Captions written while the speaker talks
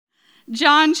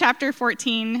John chapter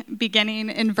 14, beginning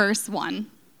in verse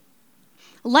 1.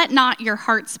 Let not your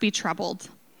hearts be troubled.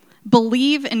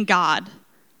 Believe in God.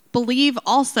 Believe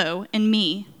also in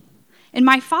me. In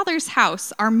my Father's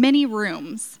house are many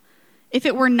rooms. If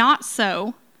it were not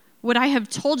so, would I have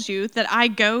told you that I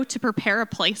go to prepare a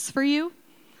place for you?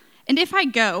 And if I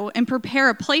go and prepare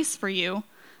a place for you,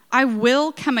 I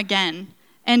will come again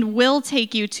and will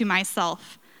take you to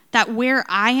myself, that where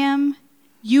I am,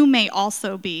 you may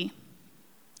also be.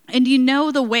 And you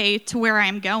know the way to where I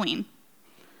am going.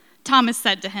 Thomas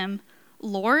said to him,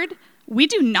 Lord, we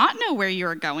do not know where you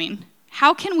are going.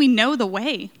 How can we know the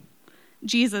way?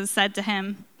 Jesus said to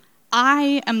him,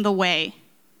 I am the way,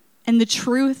 and the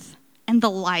truth, and the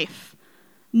life.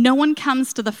 No one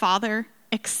comes to the Father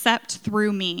except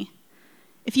through me.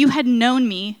 If you had known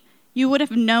me, you would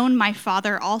have known my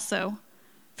Father also.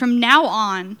 From now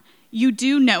on, you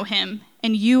do know him,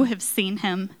 and you have seen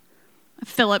him.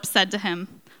 Philip said to him,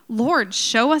 Lord,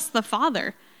 show us the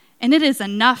Father, and it is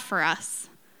enough for us.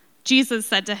 Jesus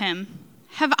said to him,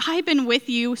 Have I been with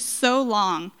you so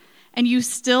long, and you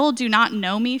still do not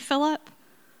know me, Philip?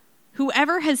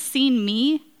 Whoever has seen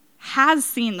me has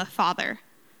seen the Father.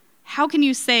 How can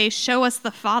you say, show us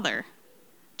the Father?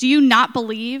 Do you not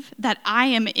believe that I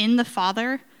am in the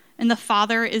Father, and the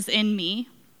Father is in me?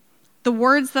 The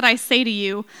words that I say to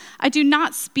you, I do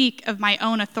not speak of my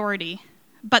own authority,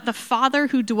 but the Father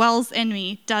who dwells in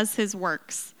me does his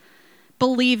works.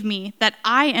 Believe me that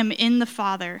I am in the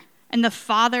Father, and the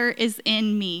Father is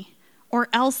in me, or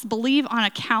else believe on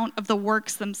account of the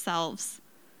works themselves.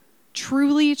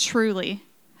 Truly, truly,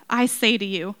 I say to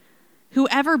you,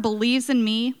 whoever believes in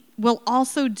me will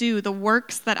also do the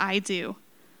works that I do,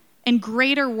 and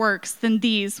greater works than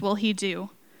these will he do,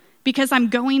 because I'm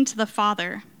going to the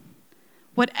Father.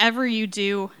 Whatever you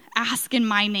do, ask in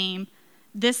my name,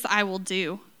 this I will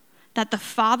do, that the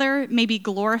Father may be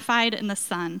glorified in the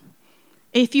Son.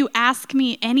 If you ask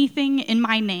me anything in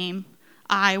my name,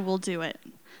 I will do it.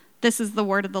 This is the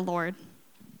word of the Lord.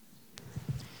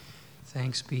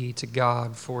 Thanks be to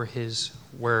God for his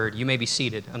word. You may be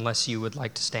seated unless you would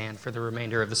like to stand for the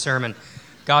remainder of the sermon.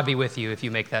 God be with you if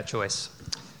you make that choice.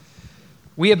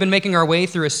 We have been making our way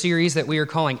through a series that we are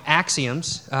calling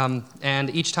Axioms, and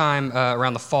each time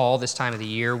around the fall, this time of the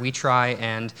year, we try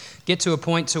and get to a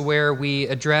point to where we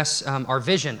address our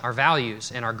vision, our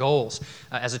values, and our goals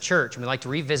as a church. And we like to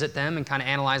revisit them and kind of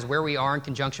analyze where we are in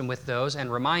conjunction with those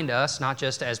and remind us, not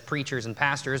just as preachers and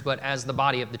pastors, but as the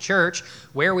body of the church,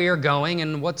 where we are going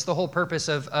and what's the whole purpose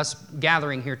of us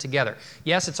gathering here together.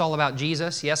 Yes, it's all about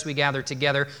Jesus. Yes, we gather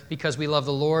together because we love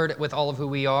the Lord with all of who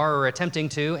we are or attempting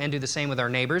to, and do the same with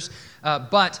our neighbors.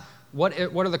 But what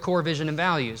are the core vision and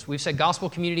values? We've said gospel,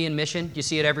 community, and mission. You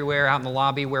see it everywhere out in the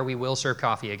lobby where we will serve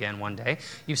coffee again one day.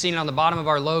 You've seen it on the bottom of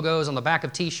our logos, on the back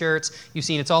of T-shirts. You've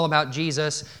seen it's all about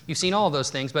Jesus. You've seen all of those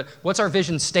things. But what's our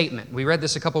vision statement? We read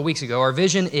this a couple of weeks ago. Our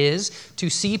vision is to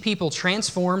see people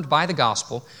transformed by the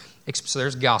gospel. So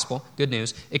there's gospel, good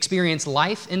news. Experience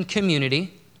life in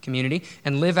community,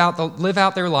 and live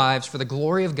out their lives for the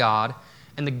glory of God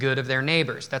and the good of their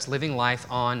neighbors. That's living life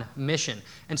on mission.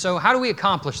 And so how do we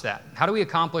accomplish that? How do we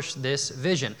accomplish this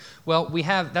vision? Well,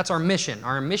 that's our mission.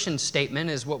 Our mission statement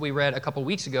is what we read a couple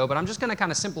weeks ago, but I'm just going to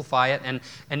kind of simplify it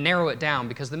and narrow it down,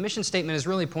 because the mission statement is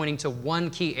really pointing to one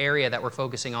key area that we're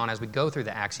focusing on as we go through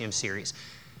the Axiom series.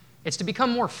 It's to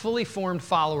become more fully formed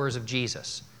followers of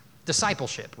Jesus.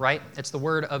 Discipleship, right? It's the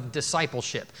word of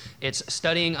discipleship. It's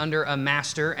studying under a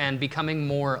master and becoming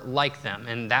more like them.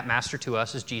 And that master to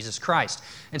us is Jesus Christ.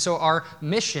 And so our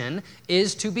mission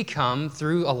is to become,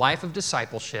 through a life of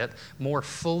discipleship, more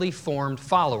fully formed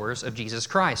followers of Jesus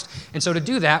Christ. And so to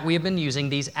do that, we have been using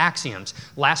these axioms.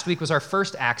 Last week was our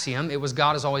first axiom. It was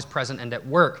God is always present and at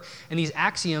work. And these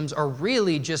axioms are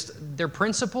really they're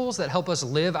principles that help us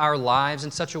live our lives in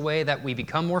such a way that we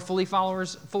become more fully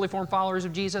formed followers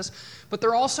of Jesus. But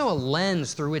they're also a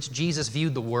lens through which Jesus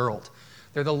viewed the world.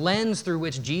 They're the lens through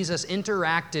which Jesus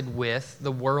interacted with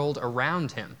the world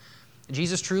around him.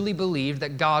 Jesus truly believed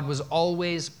that God was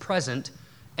always present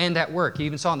and at work. You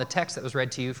even saw in the text that was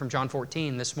read to you from John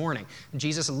 14 this morning.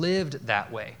 Jesus lived that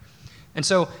way. And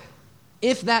so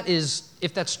if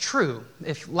that's true,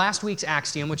 if last week's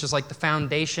axiom, which is like the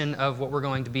foundation of what we're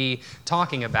going to be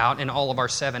talking about in all of our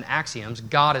 7 axioms,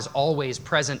 God is always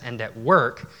present and at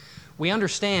work, we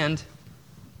understand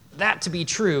that to be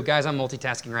true. Guys, I'm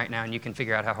multitasking right now, and you can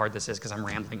figure out how hard this is because I'm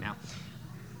rambling now.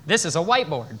 This is a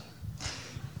whiteboard.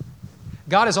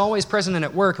 God is always present and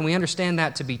at work, and we understand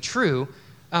that to be true,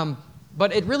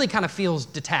 but it really kind of feels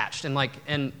detached.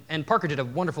 And Parker did a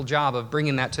wonderful job of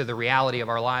bringing that to the reality of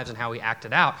our lives and how we act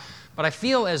it out. But I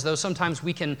feel as though sometimes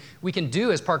we can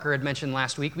do, as Parker had mentioned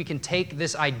last week, we can take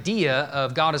this idea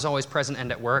of God is always present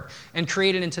and at work and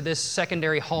create it into this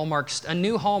secondary hallmark, a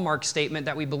new hallmark statement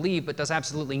that we believe but does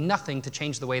absolutely nothing to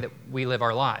change the way that we live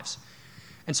our lives.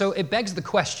 And so it begs the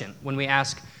question when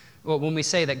we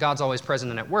say that God's always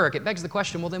present and at work, it begs the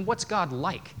question, well then what's God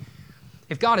like?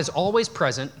 If God is always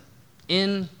present,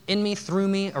 in me, through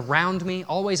me, around me,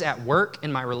 always at work,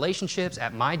 in my relationships,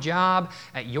 at my job,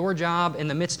 at your job, in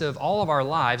the midst of all of our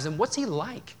lives, then what's he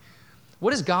like?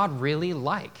 What is God really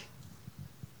like?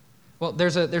 Well,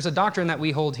 there's a doctrine that we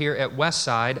hold here at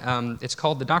Westside. It's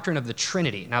called the doctrine of the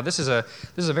Trinity. Now, this is a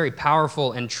very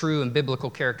powerful and true and biblical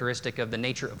characteristic of the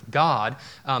nature of God,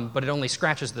 but it only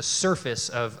scratches the surface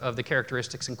of the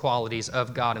characteristics and qualities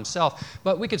of God himself.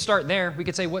 But we could start there. We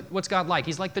could say, what's God like?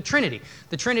 He's like the Trinity.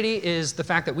 The Trinity is the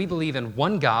fact that we believe in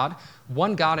one God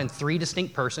in three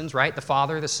distinct persons, right? The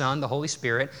Father, the Son, the Holy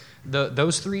Spirit.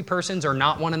 Those three persons are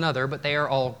not one another, but they are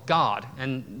all God,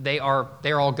 and they are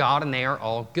all God, and they are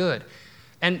all good.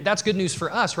 And that's good news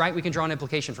for us, right? We can draw an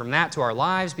implication from that to our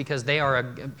lives because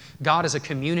God is a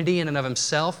community in and of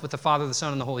himself with the Father, the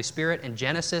Son, and the Holy Spirit. In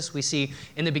Genesis, we see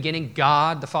in the beginning,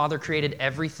 God, the Father, created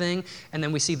everything. And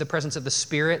then we see the presence of the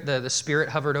Spirit. The Spirit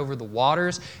hovered over the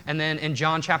waters. And then in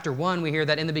John chapter 1, we hear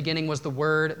that in the beginning was the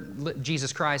Word,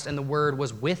 Jesus Christ, and the Word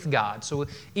was with God. So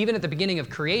even at the beginning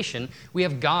of creation, we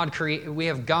have God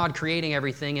creating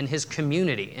everything in his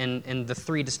community, in the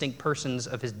three distinct persons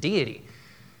of his deity.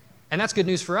 And that's good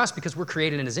news for us because we're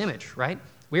created in his image, right?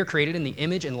 We are created in the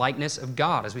image and likeness of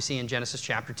God, as we see in Genesis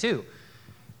chapter 2.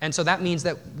 And so that means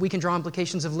that we can draw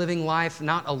implications of living life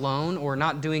not alone or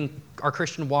not doing our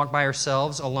Christian walk by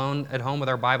ourselves, alone at home with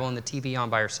our Bible and the TV on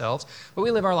by ourselves, but we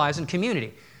live our lives in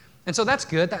community. And so that's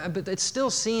good, but it still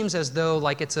seems as though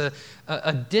like it's a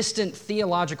distant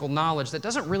theological knowledge that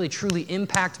doesn't really truly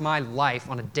impact my life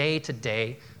on a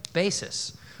day-to-day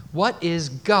basis. What is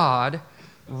God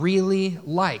really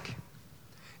like?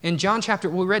 In John chapter,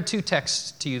 we read two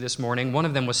texts to you this morning. One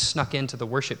of them was snuck into the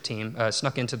worship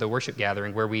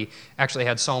gathering where we actually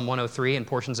had Psalm 103 and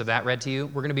portions of that read to you.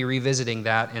 We're going to be revisiting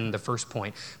that in the first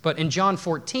point. But in John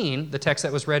 14, the text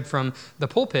that was read from the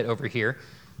pulpit over here,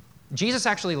 Jesus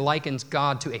actually likens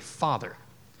God to a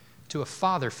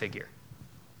father figure.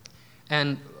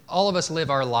 And all of us live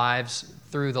our lives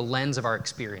through the lens of our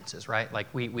experiences, right? Like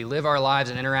we live our lives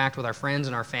and interact with our friends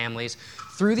and our families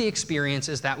through the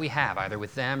experiences that we have, either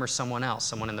with them or someone else.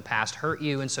 Someone in the past hurt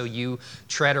you, and so you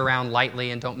tread around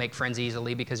lightly and don't make friends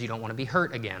easily because you don't want to be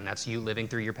hurt again. That's you living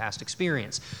through your past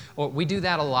experience. Or we do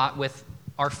that a lot with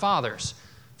our fathers,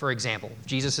 for example. If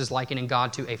Jesus is likening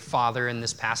God to a father in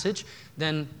this passage,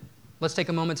 then let's take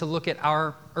a moment to look at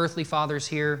our earthly fathers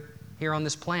here on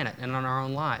this planet and on our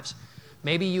own lives.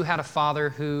 Maybe you had a father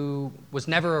who was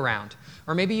never around,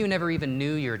 or maybe you never even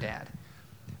knew your dad.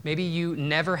 Maybe you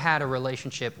never had a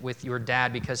relationship with your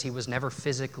dad because he was never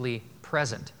physically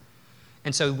present.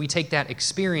 And so we take that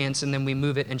experience and then we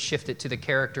move it and shift it to the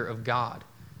character of God.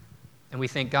 And we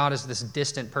think God is this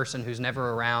distant person who's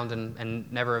never around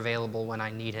and never available when I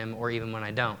need him or even when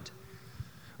I don't.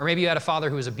 Or maybe you had a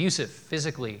father who was abusive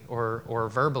physically or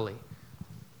verbally,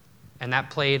 and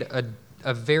that played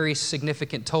a very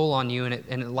significant toll on you, and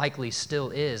it likely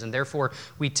still is. And therefore,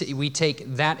 we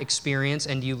take that experience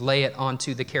and you lay it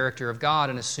onto the character of God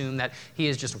and assume that he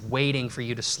is just waiting for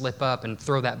you to slip up and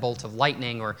throw that bolt of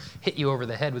lightning or hit you over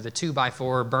the head with a 2x4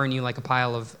 or burn you like a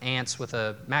pile of ants with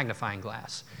a magnifying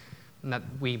glass. And that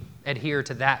we adhere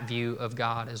to that view of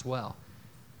God as well.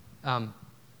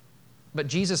 But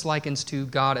Jesus likens to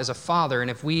God as a father, and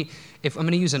if I'm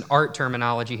going to use an art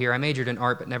terminology here, I majored in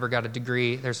art but never got a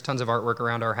degree. There's tons of artwork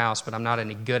around our house, but I'm not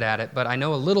any good at it. But I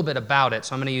know a little bit about it,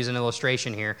 so I'm going to use an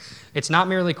illustration here. It's not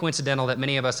merely coincidental that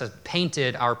many of us have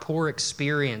painted our poor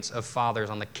experience of fathers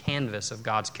on the canvas of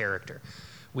God's character.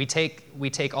 We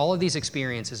take all of these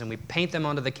experiences and we paint them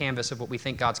onto the canvas of what we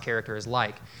think God's character is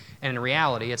like. And in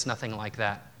reality, it's nothing like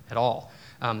that at all.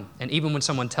 And even when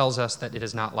someone tells us that it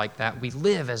is not like that, we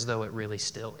live as though it really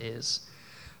still is.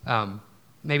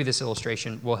 Maybe this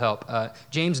illustration will help.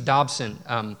 James Dobson,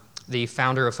 the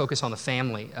founder of Focus on the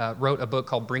Family, wrote a book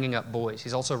called Bringing Up Boys.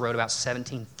 He's also wrote about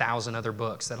 17,000 other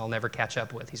books that I'll never catch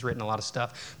up with. He's written a lot of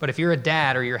stuff. But if you're a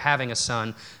dad or you're having a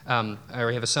son, or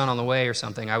you have a son on the way or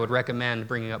something, I would recommend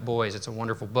Bringing Up Boys. It's a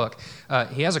wonderful book.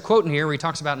 He has a quote in here where he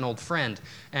talks about an old friend.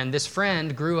 And this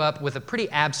friend grew up with a pretty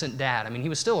absent dad. I mean, he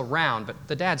was still around, but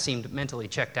the dad seemed mentally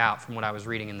checked out from what I was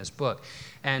reading in this book.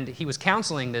 And he was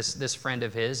counseling this friend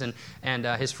of his, and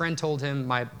his friend told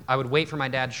him, I would wait for my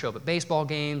dad to show up at baseball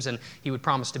games, and he would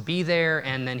promise to be there,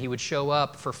 and then he would show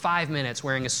up for 5 minutes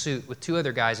wearing a suit with 2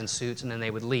 other guys in suits, and then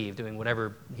they would leave doing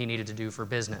whatever he needed to do for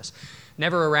business.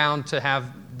 Never around to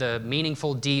have the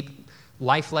meaningful, deep,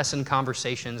 life lesson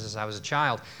conversations as I was a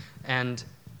child. And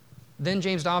then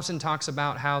James Dobson talks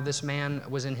about how this man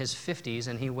was in his 50s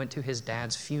and he went to his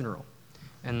dad's funeral.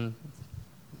 And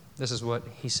this is what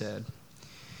he said.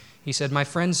 He said, "My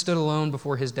friend stood alone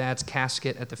before his dad's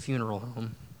casket at the funeral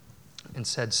home and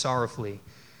said sorrowfully,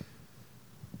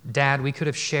 'Dad, we could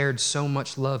have shared so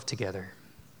much love together,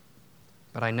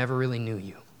 but I never really knew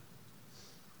you.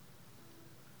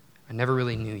 I never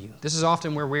really knew you.'" This is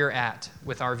often where we're at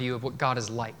with our view of what God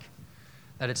is like,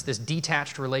 that it's this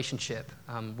detached relationship.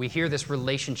 We hear this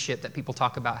relationship that people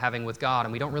talk about having with God,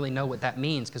 and we don't really know what that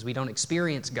means because we don't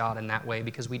experience God in that way,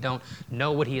 because we don't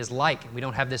know what he is like. We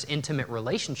don't have this intimate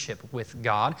relationship with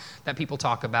God that people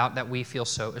talk about that we feel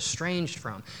so estranged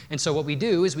from. And so what we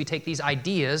do is we take these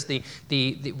ideas,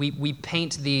 we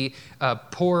paint the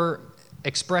poor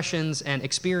expressions and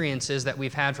experiences that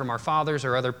we've had from our fathers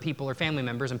or other people or family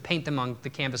members and paint them on the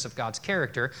canvas of God's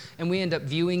character, and we end up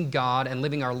viewing God and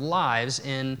living our lives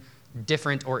in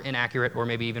different or inaccurate or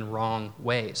maybe even wrong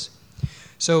ways.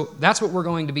 So that's what we're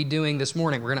going to be doing this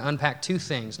morning. We're going to unpack 2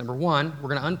 things. Number 1, we're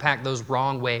going to unpack those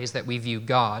wrong ways that we view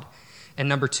God. And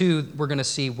number 2, we're going to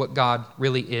see what God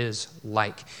really is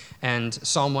like. And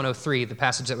Psalm 103, the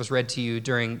passage that was read to you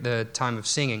during the time of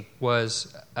singing,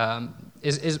 was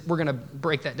we're going to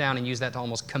break that down and use that to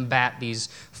almost combat these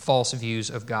false views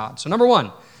of God. So number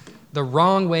 1, the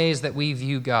wrong ways that we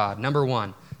view God. Number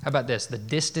 1, how about this? The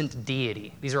distant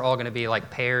deity. These are all going to be like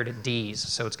paired Ds,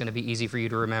 so it's going to be easy for you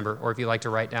to remember. Or if you like to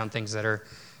write down things that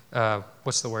are,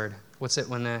 what's the word? What's it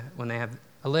when they have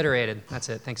alliterated? That's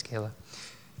it. Thanks, Kayla.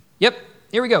 Yep,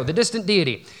 here we go, the distant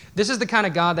deity. This is the kind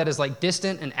of God that is like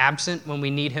distant and absent when we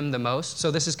need him the most.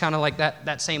 So this is kind of like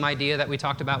that same idea that we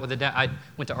talked about with the I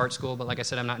went to art school, but like I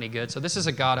said, I'm not any good. So this is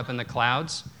a God up in the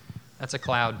clouds. That's a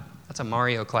cloud. That's a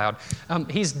Mario cloud.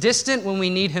 He's distant when we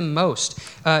need him most.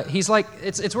 He's like,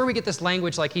 it's where we get this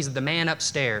language like he's the man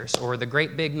upstairs, or the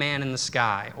great big man in the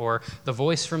sky, or the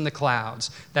voice from the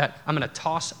clouds, that I'm going to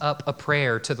toss up a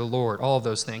prayer to the Lord, all of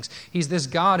those things. He's this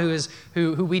God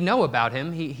who we know about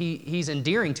him. He's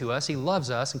endearing to us. He loves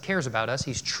us and cares about us.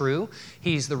 He's true.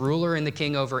 He's the ruler and the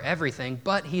king over everything,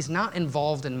 but he's not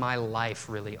involved in my life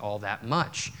really all that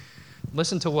much.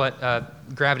 Listen to what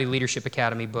Gravity Leadership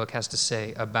Academy book has to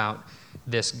say about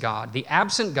this God. The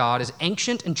absent God is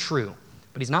ancient and true,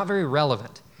 but he's not very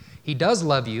relevant. He does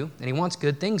love you, and he wants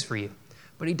good things for you,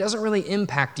 but he doesn't really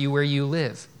impact you where you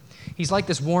live. He's like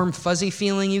this warm, fuzzy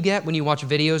feeling you get when you watch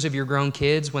videos of your grown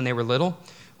kids when they were little,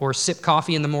 or sip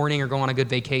coffee in the morning or go on a good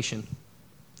vacation.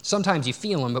 Sometimes you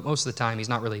feel him, but most of the time he's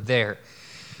not really there.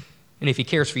 And if he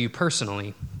cares for you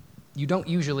personally, you don't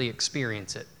usually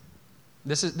experience it.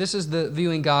 This is the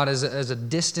viewing God as a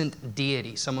distant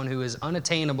deity, someone who is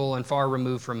unattainable and far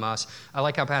removed from us. I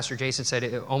like how Pastor Jason said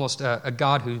it, almost a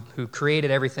God who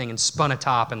created everything and spun a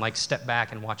top and like stepped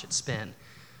back and watch it spin.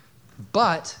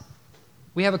 But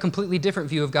we have a completely different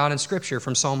view of God in Scripture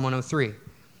from Psalm 103.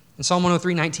 In Psalm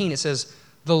 103:19 it says,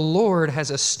 "The Lord has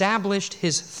established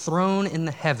his throne in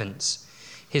the heavens.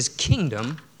 His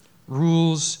kingdom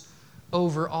rules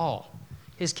over all."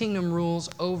 His kingdom rules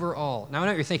over all. Now, I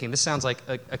know what you're thinking. This sounds like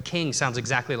a king sounds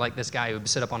exactly like this guy who would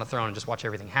sit up on a throne and just watch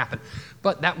everything happen.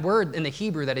 But that word in the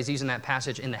Hebrew that is used in that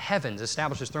passage, in the heavens,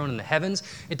 establish his throne in the heavens,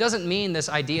 it doesn't mean this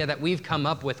idea that we've come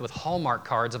up with Hallmark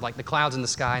cards of like the clouds in the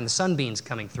sky and the sunbeams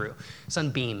coming through.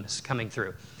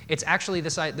 It's actually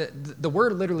this, the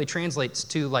word literally translates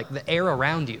to like the air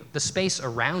around you, the space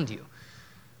around you.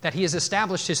 That he has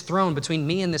established his throne between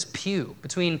me and this pew,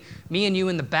 between me and you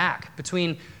in the back,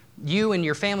 between you and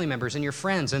your family members and your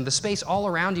friends, and the space all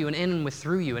around you and in and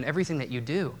through you and everything that you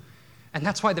do. And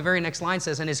that's why the very next line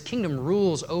says, and his kingdom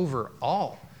rules over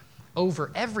all,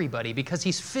 over everybody, because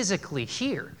he's physically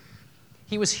here.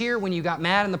 He was here when you got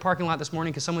mad in the parking lot this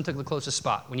morning because someone took the closest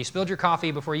spot, when you spilled your coffee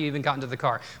before you even got into the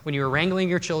car, when you were wrangling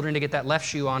your children to get that left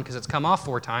shoe on because it's come off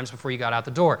 4 times before you got out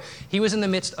the door. He was in the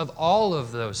midst of all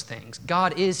of those things.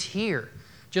 God is here.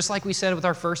 Just like we said with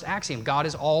our first axiom, God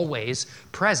is always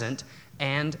present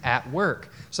and at work.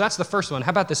 So that's the first one. How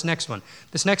about this next one?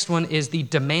 This next one is the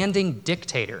demanding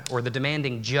dictator, or the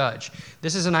demanding judge.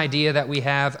 This is an idea that we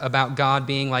have about God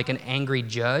being like an angry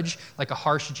judge, like a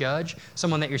harsh judge,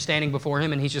 someone that you're standing before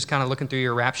him and he's just kind of looking through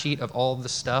your rap sheet of all the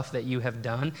stuff that you have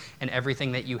done and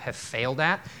everything that you have failed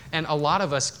at. And a lot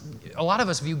of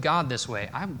us view God this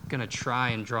way. I'm going to try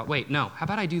and draw. Wait, no. How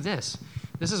about I do this?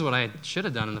 This is what I should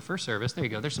have done in the first service. There you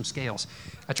go. There's some scales.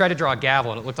 I tried to draw a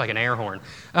gavel, and it looked like an air horn.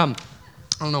 I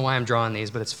don't know why I'm drawing these,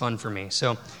 but it's fun for me.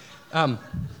 So,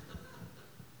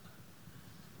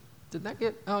 did that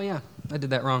get... Oh, yeah, I did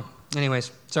that wrong.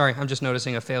 Anyways, sorry, I'm just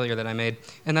noticing a failure that I made,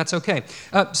 and that's okay.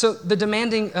 So the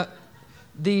demanding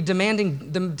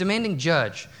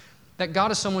judge, that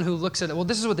God is someone who looks at it. Well,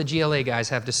 this is what the GLA guys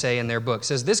have to say in their book. It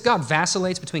says, this God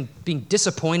vacillates between being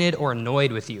disappointed or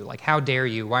annoyed with you. Like, how dare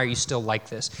you? Why are you still like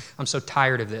this? I'm so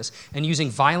tired of this. And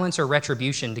using violence or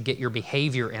retribution to get your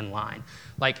behavior in line.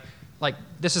 Like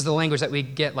this is the language that we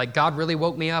get. Like, God really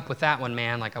woke me up with that one,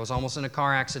 man. Like, I was almost in a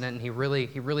car accident, and he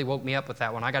really woke me up with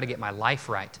that one. I got to get my life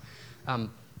right.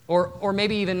 Or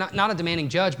maybe even not a demanding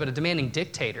judge, but a demanding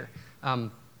dictator,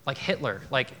 like Hitler.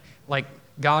 Like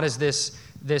God is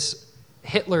this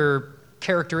Hitler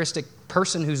characteristic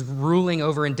person who's ruling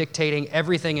over and dictating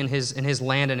everything in his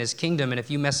land and his kingdom. And if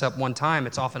you mess up one time,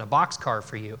 it's often a boxcar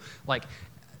for you. Like,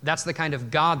 that's the kind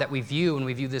of God that we view when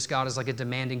we view this God as like a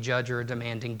demanding judge or a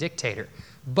demanding dictator.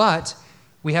 But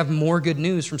we have more good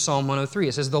news from Psalm 103.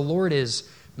 It says, the Lord is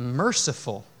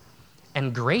merciful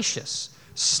and gracious,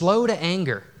 slow to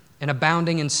anger, and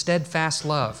abounding in steadfast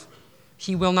love.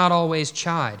 He will not always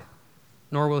chide,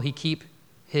 nor will he keep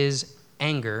his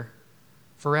anger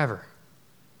forever.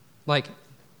 Like,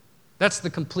 that's the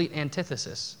complete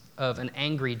antithesis of an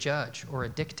angry judge or a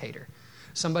dictator.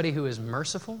 Somebody who is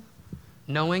merciful,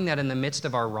 knowing that in the midst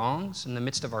of our wrongs, in the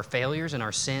midst of our failures and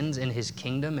our sins in his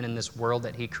kingdom and in this world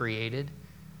that he created,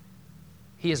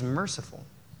 he is merciful.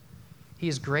 He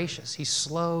is gracious. He's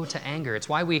slow to anger. It's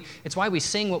why we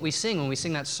sing what we sing when we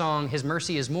sing that song, His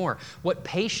mercy is more. What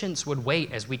patience would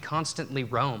wait as we constantly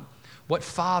roam? What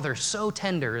Father so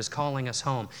tender is calling us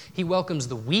home? He welcomes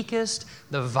the weakest,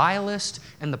 the vilest,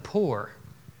 and the poor.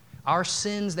 Our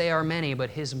sins, they are many,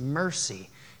 but His mercy,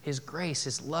 His grace,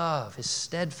 His love, His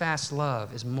steadfast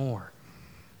love is more.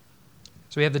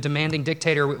 So we have the demanding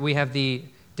dictator. We have the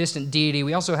distant deity.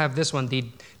 We also have this one, the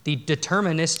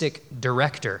deterministic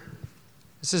director.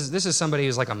 This is somebody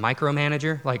who's like a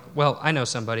micromanager. Like, well, I know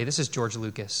somebody. This is George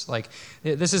Lucas. Like,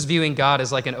 this is viewing God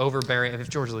as like an overbearing. If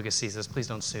George Lucas sees this, please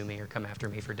don't sue me or come after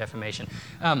me for defamation.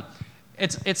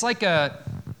 It's like a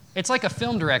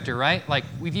film director, right? Like,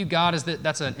 we view God as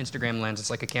that's an Instagram lens.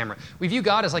 It's like a camera. We view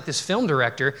God as like this film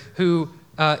director who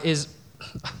is.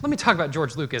 Let me talk about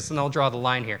George Lucas, and I'll draw the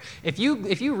line here. If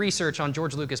you research on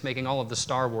George Lucas making all of the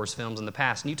Star Wars films in the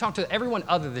past, and you talk to everyone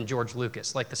other than George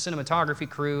Lucas, like the cinematography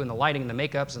crew and the lighting and the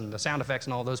makeups and the sound effects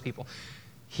and all those people,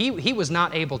 he was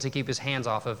not able to keep his hands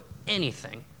off of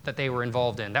anything that they were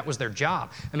involved in. That was their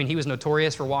job. I mean, he was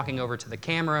notorious for walking over to the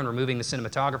camera and removing the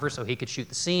cinematographer so he could shoot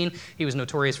the scene. He was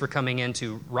notorious for coming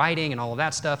into writing and all of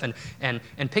that stuff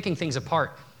and picking things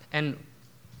apart. And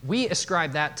we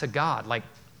ascribe that to God.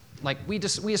 Like we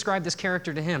ascribe this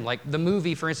character to him. Like the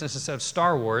movie, for instance, instead of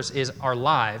Star Wars, is our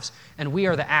lives, and we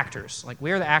are the actors. Like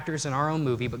we are the actors in our own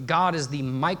movie, but God is the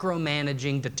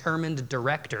micromanaging, determined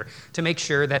director to make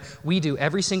sure that we do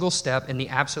every single step in the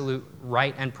absolute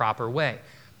right and proper way.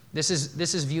 This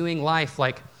is viewing life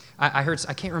like, I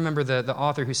can't remember the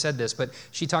author who said this, but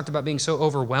she talked about being so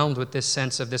overwhelmed with this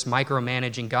sense of this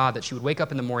micromanaging God that she would wake up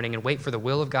in the morning and wait for the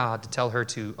will of God to tell her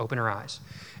to open her eyes,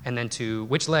 and then to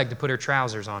which leg to put her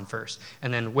trousers on first,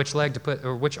 and then which leg to put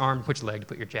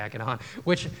your jacket on,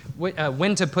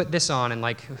 when to put this on, and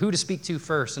like who to speak to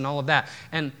first, and all of that.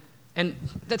 And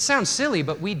that sounds silly,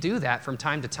 but we do that from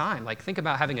time to time. Like, think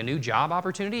about having a new job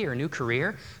opportunity or a new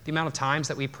career. The amount of times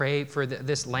that we pray for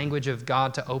this language of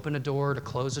God to open a door, to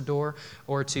close a door,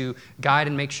 or to guide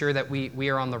and make sure that we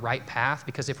are on the right path,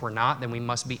 because if we're not, then we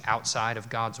must be outside of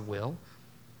God's will.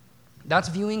 That's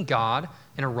viewing God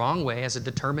in a wrong way as a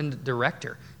determined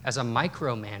director, as a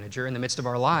micromanager in the midst of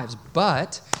our lives.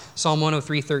 But Psalm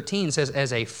 103:13 says,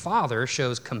 as a father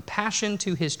shows compassion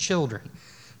to his children,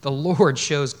 the Lord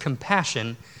shows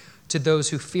compassion to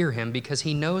those who fear him, because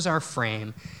he knows our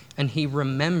frame and he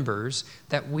remembers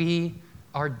that we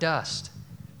are dust.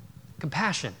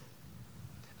 Compassion.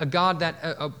 A God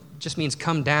that just means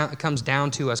comes down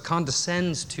to us,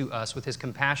 condescends to us with his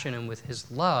compassion and with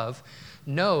his love,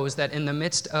 knows that in the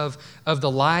midst of the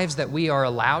lives that we are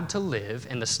allowed to live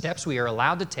and the steps we are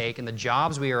allowed to take and the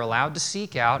jobs we are allowed to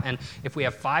seek out, and if we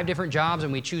have 5 different jobs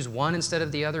and we choose one instead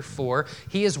of the other 4,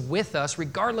 he is with us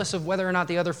regardless of whether or not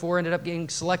the other 4 ended up getting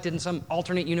selected in some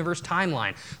alternate universe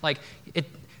timeline. Like,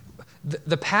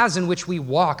 the paths in which we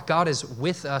walk, God is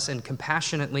with us and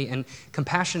compassionately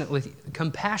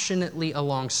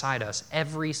alongside us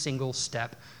every single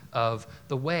step of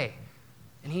the way.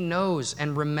 And he knows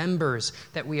and remembers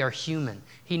that we are human.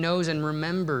 He knows and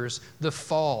remembers the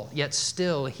fall, yet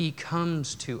still he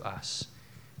comes to us.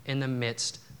 in the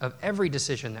midst of every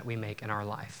decision that we make in our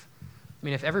life. I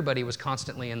mean, if everybody was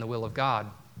constantly in the will of God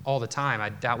all the time, I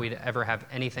doubt we'd ever have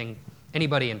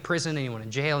anybody in prison, anyone in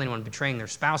jail, anyone betraying their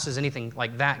spouses, anything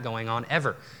like that going on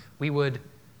ever.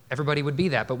 Everybody would be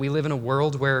that. But we live in a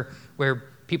world where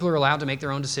people are allowed to make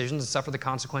their own decisions and suffer the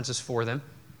consequences for them.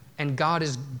 And God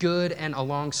is good and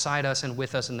alongside us and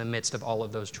with us in the midst of all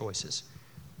of those choices.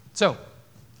 So,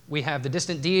 we have the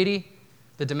distant deity,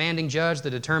 the demanding judge,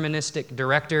 the deterministic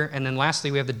director, and then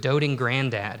lastly we have the doting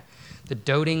granddad. The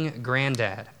doting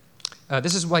granddad.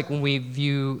 This is like when we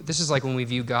view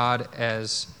God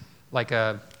as like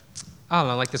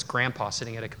like this grandpa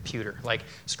sitting at a computer, like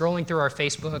scrolling through our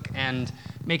Facebook and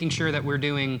making sure that we're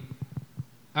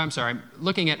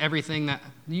looking at everything that,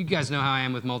 you guys know how I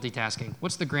am with multitasking.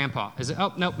 What's the grandpa?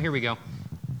 Nope, here we go.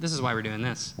 This is why we're doing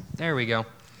this. There we go.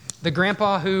 The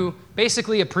grandpa who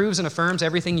basically approves and affirms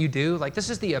everything you do. Like,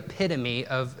 this is the epitome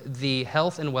of the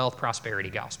health and wealth prosperity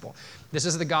gospel. This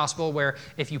is the gospel where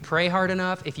if you pray hard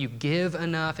enough, if you give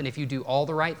enough, and if you do all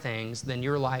the right things, then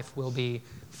your life will be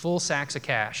full sacks of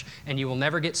cash, and you will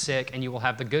never get sick, and you will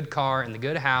have the good car and the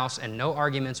good house and no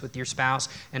arguments with your spouse,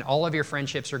 and all of your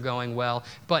friendships are going well.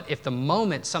 But if the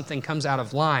moment something comes out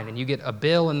of line and you get a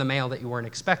bill in the mail that you weren't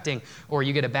expecting, or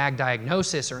you get a bad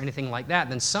diagnosis or anything like that,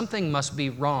 then something must be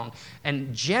wrong.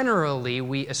 And generally,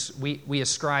 we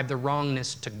ascribe the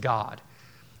wrongness to God.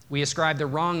 We ascribe the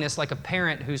wrongness like a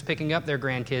parent who's picking up their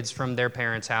grandkids from their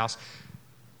parents' house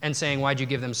and saying, why'd you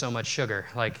give them so much sugar?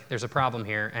 Like, there's a problem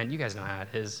here, and you guys know how it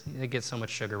is. They get so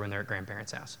much sugar when they're at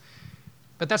grandparents' house.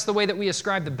 But that's the way that we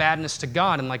ascribe the badness to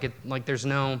God, and there's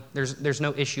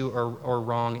no issue or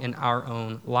wrong in our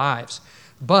own lives.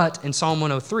 But in Psalm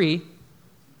 103,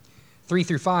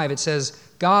 3-5, it says,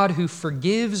 God who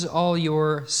forgives all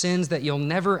your sins that you'll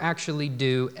never actually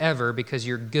do ever because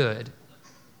you're good.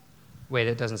 Wait,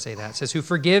 it doesn't say that. It says, who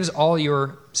forgives all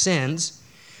your sins,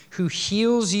 who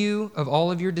heals you of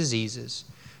all of your diseases,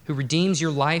 who redeems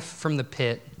your life from the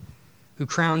pit, who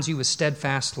crowns you with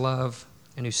steadfast love,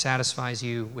 and who satisfies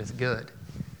you with good.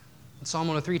 And Psalm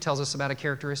 103 tells us about a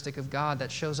characteristic of God that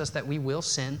shows us that we will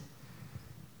sin,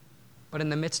 but in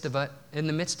the midst of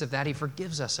that, He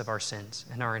forgives us of our sins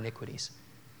and our iniquities.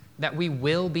 That we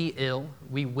will be ill,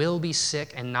 we will be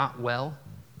sick and not well.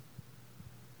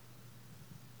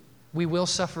 We will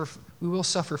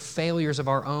suffer failures of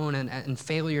our own and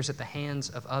failures at the hands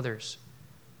of others.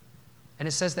 And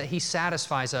it says that He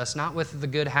satisfies us, not with the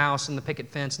good house and the picket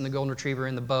fence and the golden retriever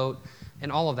and the boat and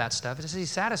all of that stuff. It says He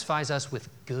satisfies us with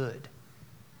good.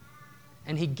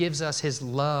 And He gives us His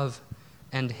love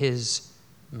and His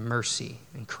mercy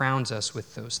and crowns us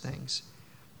with those things.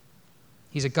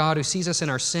 He's a God who sees us in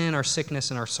our sin, our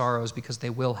sickness, and our sorrows because they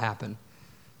will happen.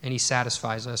 And He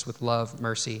satisfies us with love,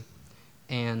 mercy,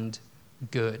 and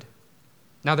good.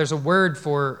 Now, there's a word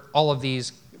for all of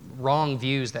these wrong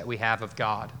views that we have of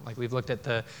God. Like, we've looked at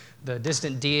the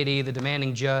distant deity, the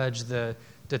demanding judge, the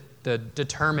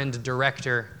determined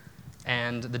director,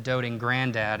 and the doting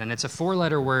granddad. And it's a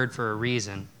 4-letter word for a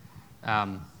reason.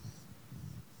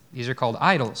 These are called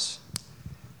idols.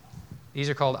 These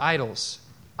are called idols.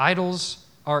 Idols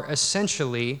are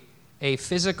essentially a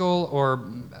physical or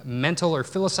mental or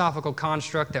philosophical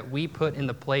construct that we put in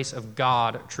the place of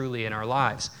God truly in our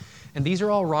lives. And these are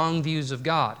all wrong views of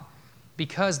God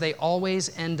because they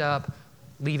always end up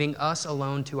leaving us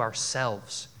alone to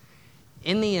ourselves.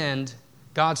 In the end,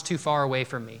 God's too far away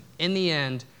from me. In the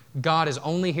end, God is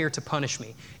only here to punish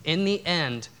me. In the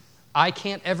end, I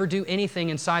can't ever do anything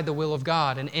inside the will of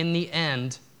God. And in the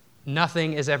end,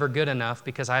 nothing is ever good enough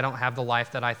because I don't have the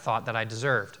life that I thought that I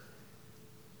deserved.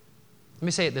 Let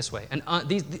me say it this way.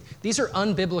 These are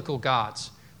unbiblical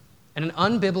gods. And an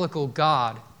unbiblical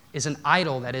God is an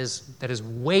idol that is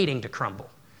waiting to crumble.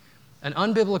 An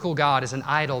unbiblical God is an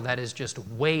idol that is just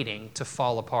waiting to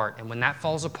fall apart. And when that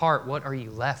falls apart, what are you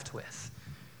left with?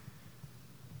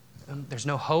 There's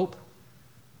no hope.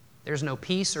 There's no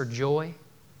peace or joy.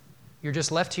 You're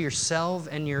just left to yourself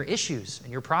and your issues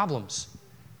and your problems.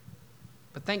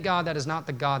 But thank God that is not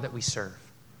the God that we serve.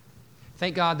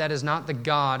 Thank God that is not the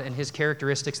God and His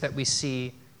characteristics that we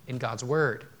see in God's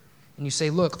Word. And you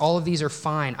say, look, all of these are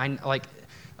fine.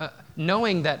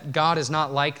 Knowing that God is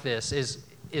not like this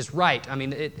is right. I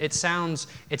mean, it sounds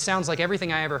like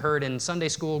everything I ever heard in Sunday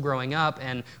school growing up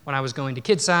and when I was going to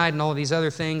Kidside and all of these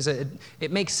other things.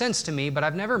 It makes sense to me, but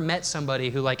I've never met somebody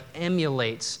who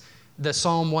emulates the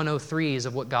Psalm 103s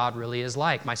of what God really is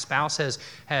like. My spouse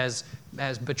has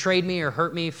betrayed me or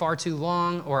hurt me far too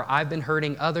long, or I've been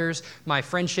hurting others. My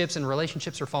friendships and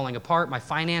relationships are falling apart. My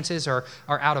finances are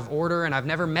out of order, and I've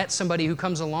never met somebody who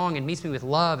comes along and meets me with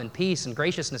love and peace and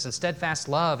graciousness and steadfast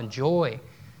love and joy.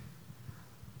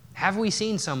 Have we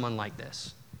seen someone like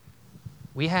this?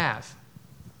 We have.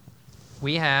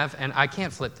 We have, and I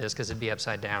can't flip this because it'd be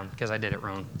upside down because I did it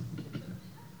wrong.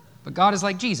 But God is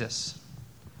like Jesus.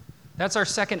 That's our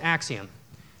second axiom.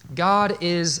 God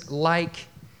is like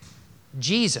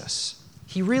Jesus.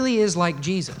 He really is like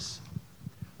Jesus.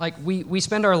 Like we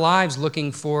spend our lives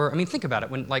looking for, think about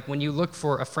it. When you look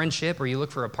for a friendship or you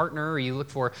look for a partner or you look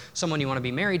for someone you want to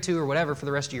be married to or whatever for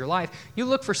the rest of your life, you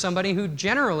look for somebody who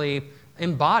generally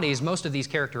embodies most of these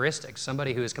characteristics.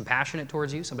 Somebody who is compassionate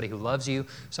towards you, somebody who loves you,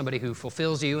 somebody who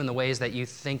fulfills you in the ways that you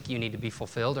think you need to be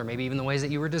fulfilled, or maybe even the ways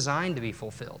that you were designed to be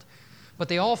fulfilled. But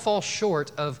they all fall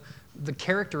short of the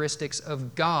characteristics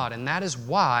of God, and that is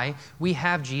why we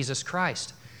have Jesus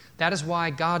Christ. That is why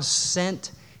God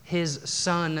sent His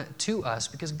Son to us,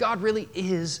 because God really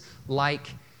is like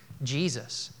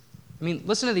Jesus.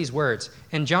 Listen to these words.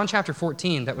 In John chapter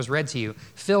 14 that was read to you,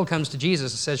 Phil comes to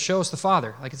Jesus and says, show us the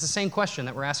Father. It's the same question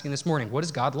that we're asking this morning. What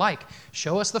is God like?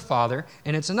 Show us the Father,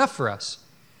 and it's enough for us.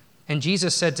 And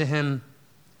Jesus said to him,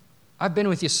 I've been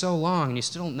with you so long, and you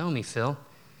still don't know me, Phil.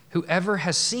 Whoever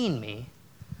has seen me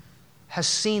has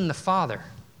seen the Father.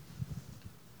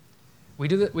 We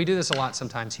do this a lot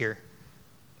sometimes here,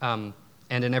 and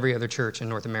in every other church in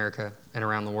North America and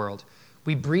around the world.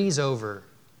 We breeze over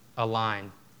a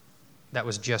line that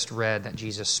was just read that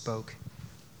Jesus spoke.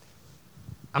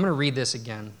 I'm going to read this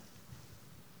again,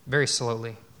 very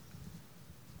slowly.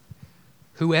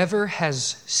 Whoever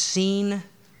has seen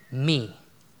me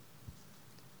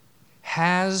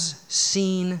has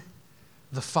seen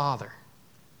the Father.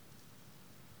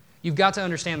 You've got to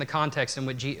understand the context in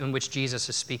which Jesus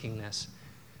is speaking this.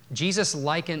 Jesus is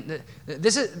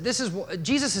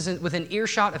within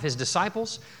earshot of his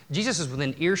disciples. Jesus is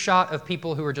within earshot of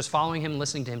people who are just following him,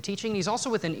 listening to him teaching. He's also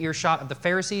within earshot of the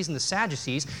Pharisees and the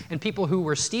Sadducees and people who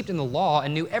were steeped in the law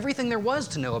and knew everything there was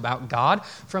to know about God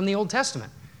from the Old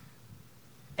Testament.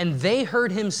 And they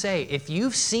heard him say, if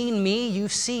you've seen me,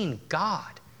 you've seen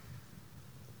God.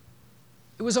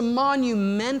 It was a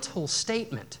monumental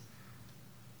statement.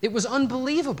 It was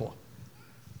unbelievable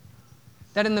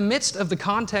that in the midst of the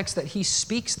context that he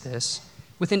speaks this,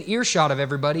 within earshot of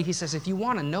everybody, he says, if you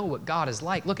want to know what God is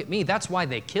like, look at me. That's why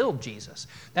they killed Jesus.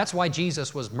 That's why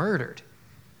Jesus was murdered.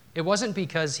 It wasn't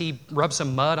because he rubbed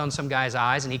some mud on some guy's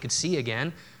eyes and he could see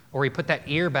again, or he put that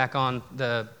ear back on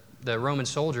the Roman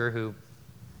soldier who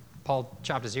Paul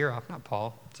chopped his ear off. Not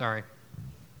Paul, sorry.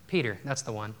 Peter, that's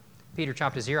the one. Peter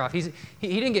chopped his ear off. He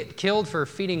didn't get killed for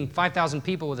feeding 5,000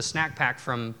 people with a snack pack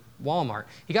from Walmart.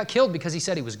 He got killed because he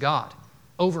said he was God.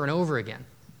 Over and over again.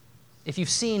 If you've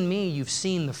seen me, you've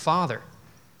seen the Father.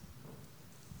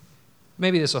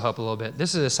 Maybe this will help a little bit.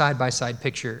 This is a side-by-side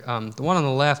picture. The one on the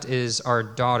left is our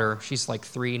daughter. She's like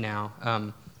 3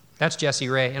 now. That's Jessie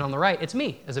Ray. And on the right, it's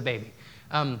me as a baby.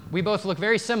 We both look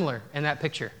very similar in that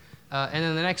picture. And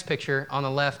then the next picture on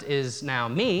the left is now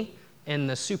me in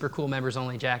the super cool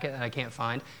members-only jacket that I can't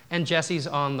find. And Jessie's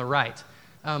on the right.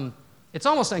 It's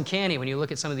almost uncanny when you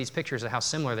look at some of these pictures of how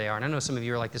similar they are. And I know some of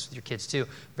you are like this with your kids too.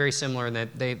 Very similar in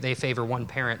that they favor one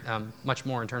parent much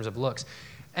more in terms of looks.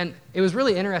 And it was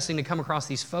really interesting to come across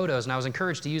these photos, and I was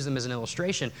encouraged to use them as an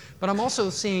illustration. But I'm also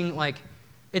seeing,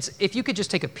 if you could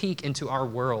just take a peek into our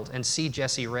world and see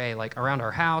Jessie Ray, around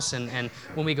our house and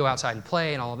when we go outside and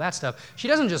play and all of that stuff, she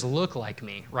doesn't just look like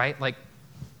me, right? Like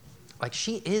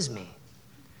she is me.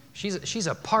 She's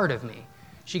a part of me.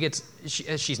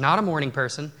 She's not a morning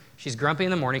person. She's grumpy in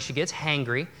the morning. She gets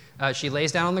hangry. She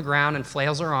lays down on the ground and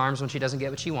flails her arms when she doesn't get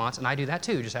what she wants, and I do that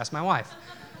too. Just ask my wife.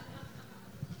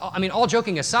 All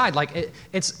joking aside,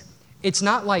 it's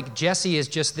not like Jessie is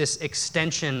just this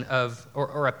extension of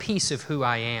or a piece of who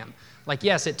I am.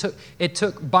 Yes, it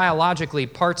took biologically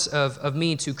parts of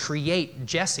me to create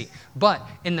Jessie, but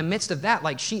in the midst of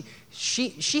that,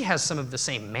 she has some of the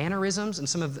same mannerisms and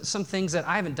some things that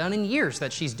I haven't done in years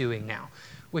that she's doing now,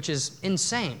 which is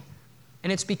insane.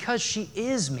 And it's because she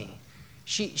is me.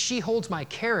 She holds my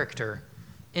character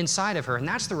inside of her, and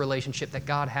that's the relationship that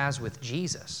God has with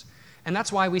Jesus. And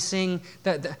that's why we sing,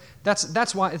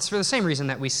 that's why, it's for the same reason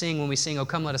that we sing when we sing, "Oh,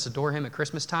 come let us adore him" at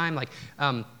Christmas time.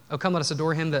 "Oh, come let us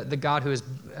adore him," the God who is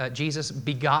Jesus,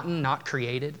 begotten, not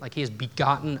created. He is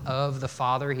begotten of the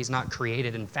Father. He's not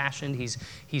created and fashioned.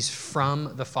 He's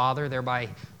from the Father, thereby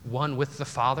one with the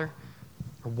Father,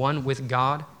 or one with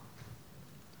God.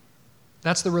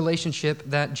 That's the relationship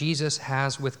that Jesus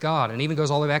has with God. And it even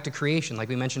goes all the way back to creation, like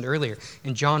we mentioned earlier.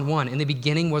 In John 1, in the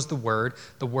beginning was the Word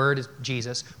is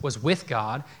Jesus, was with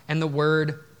God, and the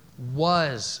Word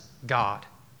was God.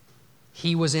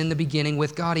 He was in the beginning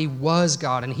with God. He was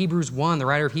God. In Hebrews 1, the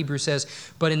writer of Hebrews says,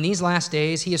 "But in these last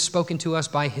days he has spoken to us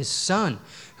by his Son,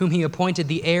 whom he appointed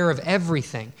the heir of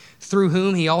everything, through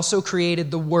whom he also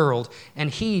created the world. And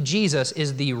he, Jesus,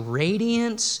 is the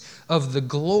radiance of the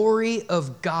glory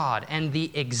of God and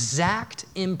the exact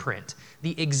imprint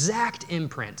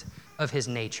of his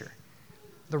nature."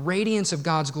 The radiance of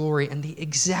God's glory and the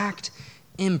exact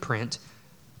imprint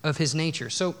of his nature.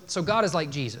 So God is like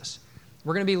Jesus.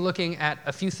 We're going to be looking at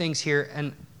a few things here,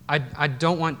 and I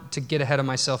don't want to get ahead of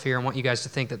myself here. I want you guys to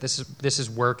think that this is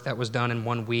work that was done in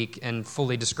 1 week and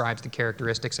fully describes the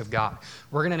characteristics of God.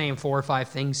 We're going to name 4 or 5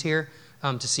 things here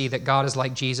to see that God is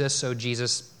like Jesus, so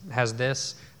Jesus has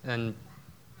this, and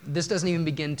this doesn't even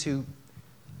begin to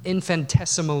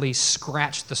infinitesimally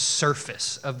scratch the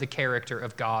surface of the character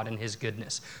of God and his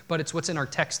goodness. But it's what's in our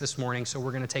text this morning, so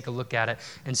we're going to take a look at it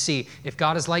and see if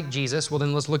God is like Jesus. Well,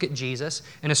 then let's look at Jesus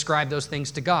and ascribe those things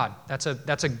to God. That's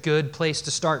a good place to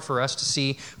start for us to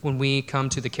see when we come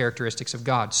to the characteristics of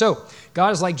God. So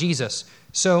God is like Jesus.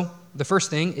 So the first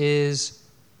thing is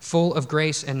full of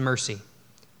grace and mercy.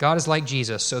 God is like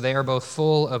Jesus, so they are both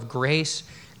full of grace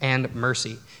and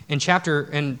mercy. In chapter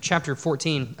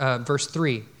 14, verse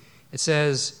 3, it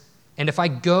says, "And if I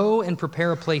go and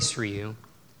prepare a place for you,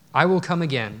 I will come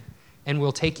again and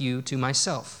will take you to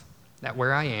myself, that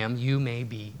where I am, you may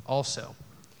be also."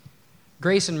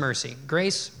 Grace and mercy.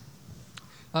 Grace,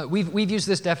 we've used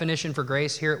this definition for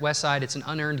grace here at Westside. It's an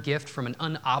unearned gift from an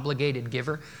unobligated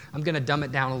giver. I'm going to dumb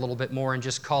it down a little bit more and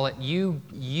just call it you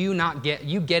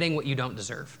getting what you don't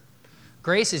deserve.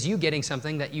 Grace is you getting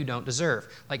something that you don't deserve.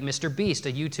 Like Mr. Beast,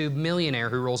 a YouTube millionaire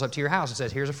who rolls up to your house and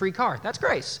says, "Here's a free car." That's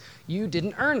grace. You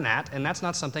didn't earn that, and that's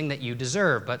not something that you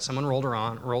deserve, but someone rolled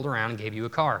around and gave you a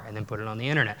car and then put it on the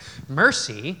internet.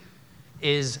 Mercy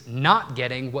is not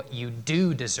getting what you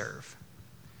do deserve.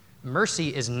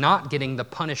 Mercy is not getting the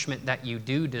punishment that you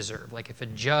do deserve. Like if a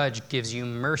judge gives you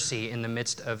mercy in the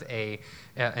midst of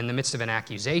an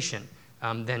accusation,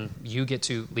 then you get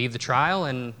to leave the trial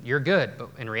and you're good. But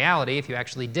in reality, if you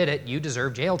actually did it, you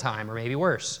deserve jail time or maybe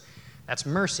worse. That's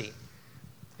mercy.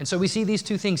 And so we see these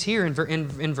two things here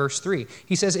in verse 3.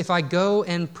 He says, "If I go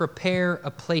and prepare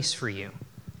a place for you."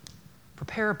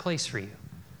 Prepare a place for you.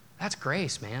 That's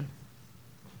grace, man.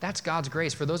 That's God's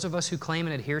grace. For those of us who claim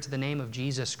and adhere to the name of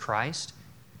Jesus Christ,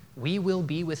 we will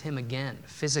be with him again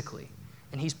physically.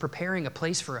 And he's preparing a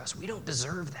place for us. We don't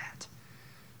deserve that.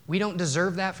 We don't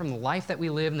deserve that from the life that we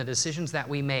live and the decisions that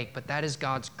we make, but that is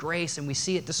God's grace, and we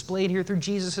see it displayed here through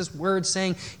Jesus' words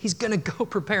saying he's going to go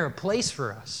prepare a place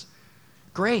for us.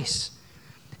 Grace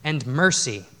and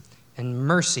mercy,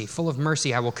 full of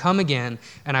mercy. "I will come again,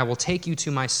 and I will take you to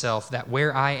myself, that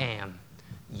where I am,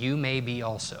 you may be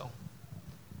also."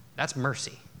 That's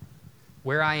mercy.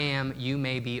 Where I am, you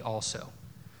may be also.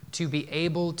 To be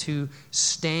able to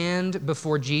stand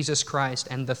before Jesus Christ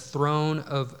and the throne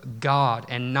of God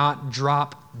and not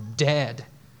drop dead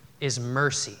is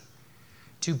mercy.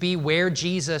 To be where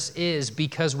Jesus is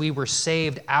because we were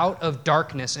saved out of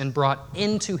darkness and brought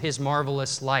into his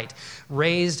marvelous light,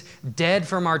 raised dead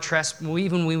from our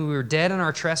even when we were dead in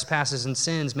our trespasses and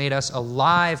sins, made us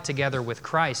alive together with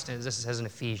Christ, as this says in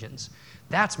Ephesians.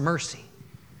 That's mercy.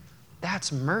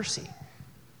 That's mercy.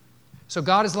 So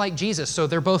God is like Jesus, so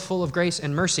they're both full of grace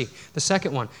and mercy. The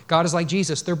second one, God is like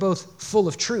Jesus, they're both full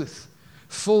of truth.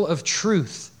 Full of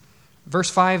truth. Verse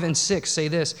 5 and 6 say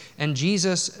this, "And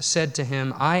Jesus said to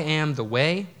him, I am the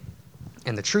way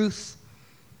and the truth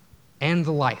and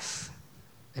the life,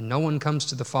 and no one comes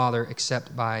to the Father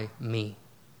except by me."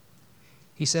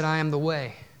 He said, I am the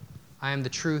way, I am the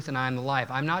truth, and I am the life.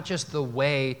 I'm not just the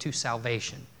way to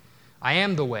salvation. I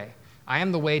am the way. I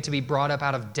am the way to be brought up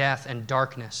out of death and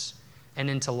darkness and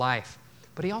into life.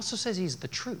 But he also says he's the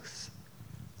truth.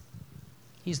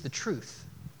 He's the truth.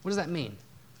 What does that mean?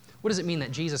 What does it mean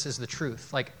that Jesus is the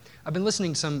truth? Like, I've been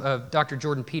listening to some of Dr.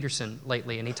 Jordan Peterson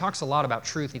lately, and he talks a lot about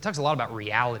truth. He talks a lot about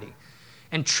reality.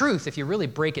 And truth, if you really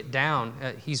break it down,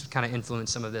 he's kind of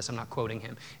influenced some of this. I'm not quoting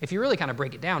him. If you really kind of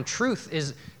break it down, truth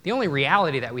is, the only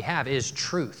reality that we have is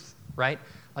truth, right?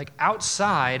 Like,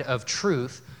 outside of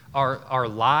truth are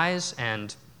lies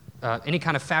and any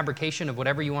kind of fabrication of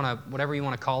whatever you want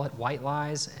to call it, white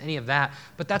lies, any of that.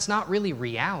 But that's not really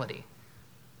reality.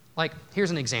 Like,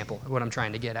 here's an example of what I'm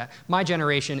trying to get at. My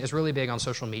generation is really big on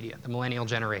social media, the millennial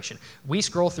generation. We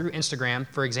scroll through Instagram,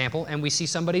 for example, and we see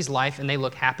somebody's life, and they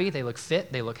look happy, they look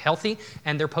fit, they look healthy,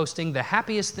 and they're posting the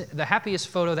happiest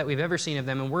photo that we've ever seen of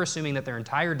them, and we're assuming that their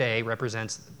entire day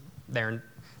represents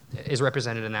is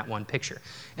represented in that one picture.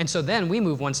 And so then we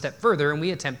move one step further and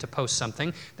we attempt to post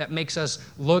something that makes us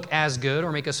look as good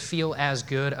or make us feel as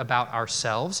good about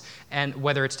ourselves, and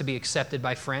whether it's to be accepted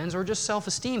by friends or just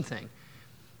self-esteem thing.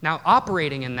 Now,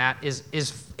 operating in that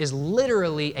is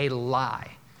literally a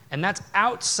lie. And that's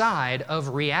outside of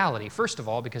reality. First of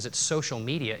all, because it's social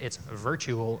media, it's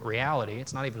virtual reality.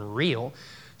 It's not even real.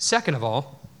 Second of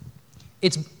all,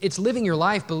 it's living your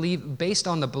life based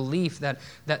on the belief that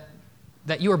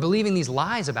you are believing these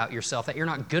lies about yourself, that you're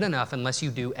not good enough unless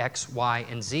you do X, Y,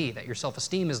 and Z, that your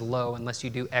self-esteem is low unless you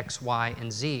do X, Y,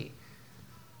 and Z.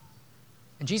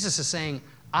 And Jesus is saying,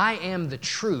 I am the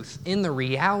truth in the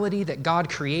reality that God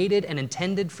created and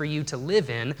intended for you to live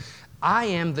in. I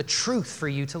am the truth for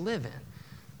you to live in.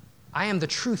 I am the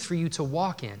truth for you to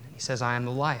walk in. He says, I am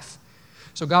the life.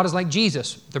 So God is like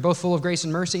Jesus. They're both full of grace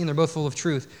and mercy, and they're both full of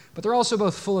truth. But they're also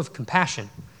both full of compassion.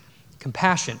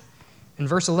 Compassion. In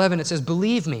verse 11, it says,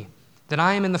 believe me that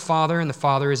I am in the Father, and the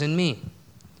Father is in me.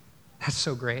 That's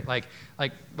so great. Like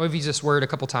we've used this word a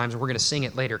couple times, and we're going to sing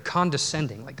it later.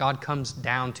 Condescending, like God comes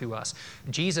down to us.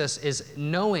 Jesus is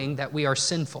knowing that we are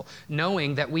sinful,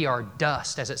 knowing that we are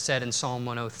dust, as it said in Psalm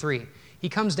 103. He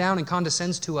comes down and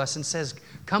condescends to us and says,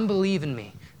 come believe in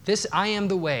me. I am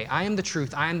the way, I am the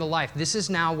truth, I am the life. This is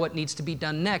now what needs to be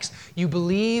done next. You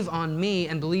believe on me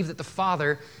and believe that the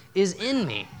Father is in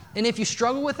me. And if you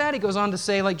struggle with that, he goes on to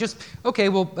say,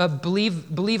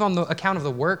 believe on the account of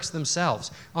the works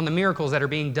themselves, on the miracles that are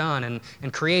being done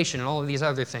and creation and all of these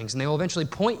other things. And they will eventually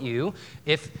point you,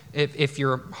 if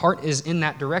your heart is in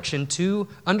that direction, to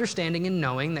understanding and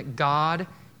knowing that God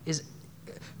is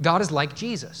like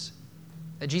Jesus.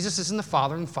 That Jesus is in the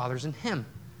Father and the Father's in him.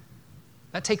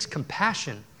 That takes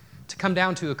compassion to come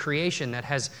down to a creation that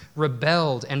has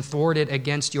rebelled and thwarted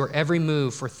against your every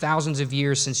move for thousands of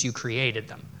years since you created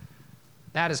them.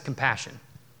 That is compassion.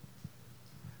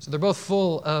 So they're both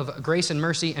full of grace and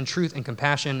mercy and truth and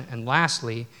compassion. And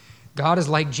lastly, God is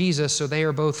like Jesus, so they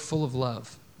are both full of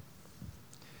love.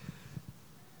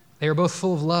 They are both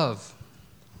full of love.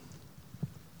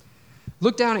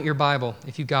 Look down at your Bible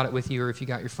if you got it with you or if you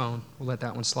got your phone. We'll let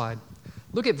that one slide.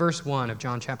 Look at verse 1 of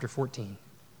John chapter 14.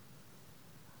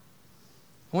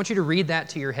 I want you to read that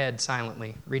to your head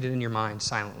silently. Read it in your mind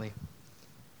silently.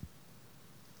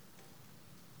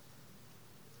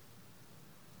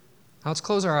 Now let's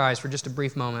close our eyes for just a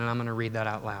brief moment, and I'm going to read that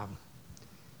out loud.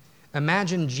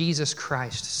 Imagine Jesus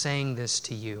Christ saying this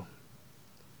to you,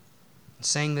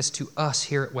 saying this to us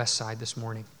here at Westside this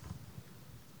morning.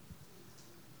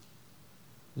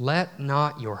 Let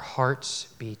not your hearts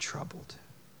be troubled.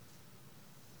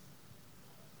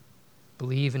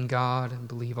 Believe in God and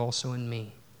believe also in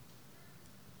me.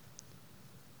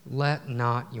 Let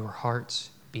not your hearts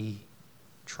be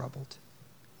troubled.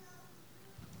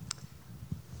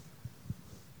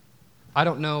 I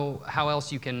don't know how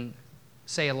else you can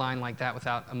say a line like that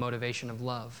without a motivation of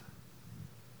love,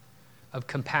 of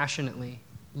compassionately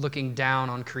looking down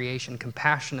on creation,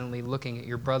 compassionately looking at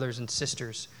your brothers and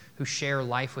sisters who share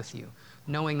life with you,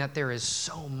 knowing that there is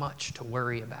so much to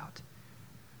worry about.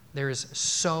 There is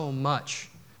so much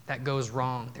that goes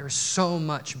wrong. There is so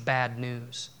much bad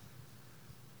news.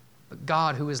 But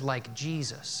God, who is like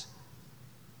Jesus,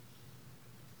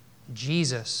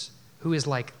 who is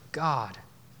like God,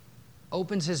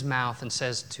 opens his mouth and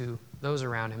says to those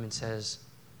around him and says,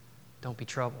 don't be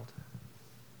troubled.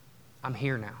 I'm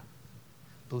here now.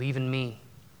 Believe in me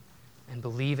and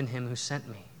believe in him who sent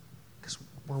me, because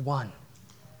we're one.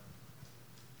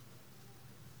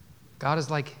 God is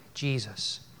like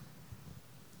Jesus.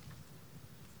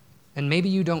 And maybe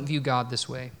you don't view God this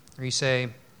way, or you say,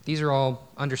 these are all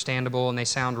understandable and they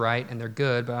sound right and they're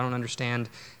good, but I don't understand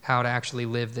how to actually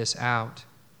live this out.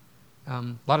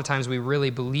 A lot of times we really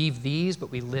believe these,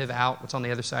 but we live out what's on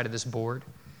the other side of this board.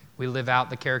 We live out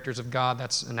the characters of God,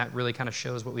 and that really kind of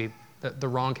shows the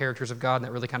wrong characters of God, and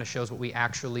that really kind of shows what we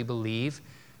actually believe,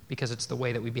 because it's the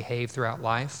way that we behave throughout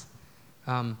life.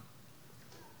 And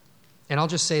I'll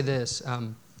just say this,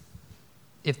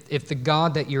 if the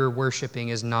God that you're worshiping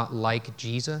is not like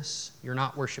Jesus, you're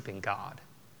not worshiping God.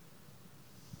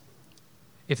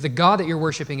 If the God that you're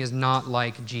worshiping is not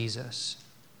like Jesus,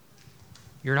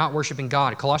 you're not worshiping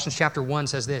God. Colossians chapter 1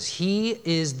 says this, He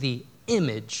is the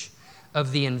image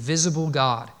of the invisible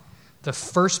God, the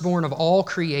firstborn of all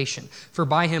creation. For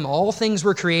by him all things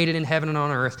were created in heaven and on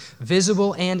earth,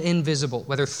 visible and invisible,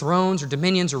 whether thrones or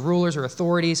dominions or rulers or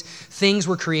authorities, things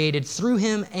were created through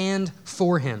him and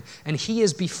for him. And he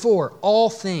is before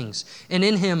all things, and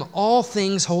in him all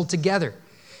things hold together.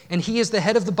 And he is the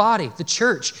head of the body, the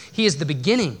church. He is the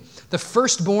beginning, the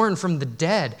firstborn from the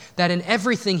dead, that in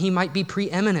everything he might be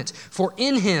preeminent. For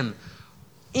in him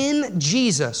In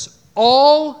Jesus,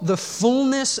 all the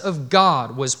fullness of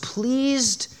God was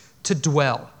pleased to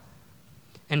dwell,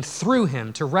 and through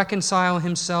him to reconcile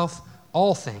himself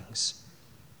all things,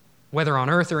 whether on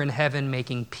earth or in heaven,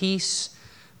 making peace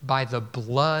by the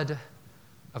blood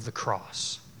of the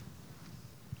cross.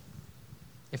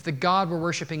 If the God we're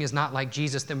worshiping is not like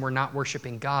Jesus, then we're not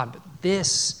worshiping God. But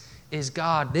this is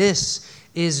God. This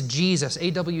is Jesus.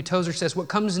 A.W. Tozer says, what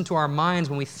comes into our minds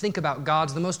when we think about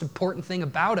God's the most important thing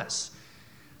about us.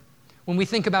 When we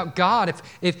think about God,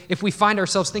 if we find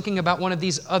ourselves thinking about one of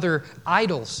these other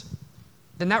idols,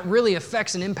 then that really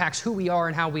affects and impacts who we are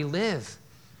and how we live.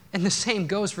 And the same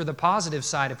goes for the positive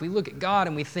side. If we look at God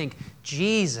and we think,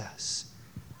 Jesus,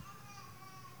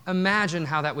 imagine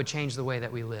how that would change the way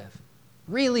that we live.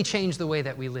 Really change the way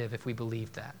that we live if we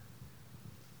believed that.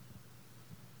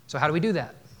 So how do we do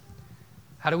that?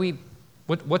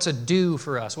 What's a do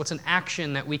for us? What's an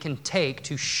action that we can take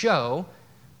to show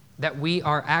that we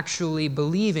are actually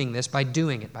believing this by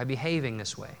doing it, by behaving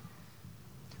this way?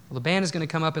 Well, the band is going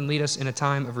to come up and lead us in a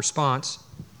time of response.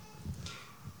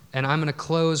 And I'm going to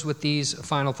close with these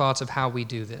final thoughts of how we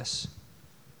do this.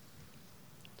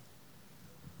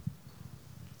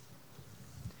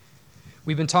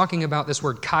 We've been talking about this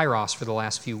word kairos for the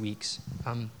last few weeks.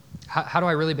 How do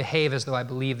I really behave as though I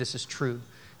believe this is true?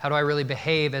 How do I really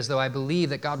behave as though I believe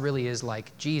that God really is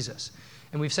like Jesus?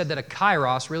 And we've said that a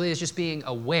kairos really is just being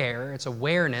aware. It's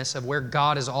awareness of where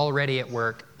God is already at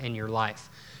work in your life.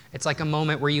 It's like a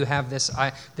moment where you have this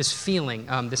feeling,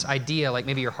 this idea, like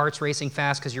maybe your heart's racing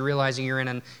fast because you're realizing you're in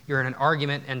an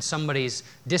argument and somebody's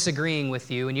disagreeing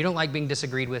with you and you don't like being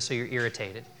disagreed with, so you're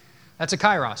irritated. That's a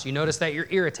kairos. You notice that you're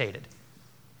irritated.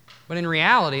 But in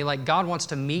reality, like, God wants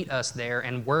to meet us there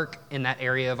and work in that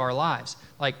area of our lives.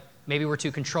 Like, maybe we're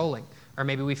too controlling, or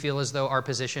maybe we feel as though our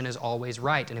position is always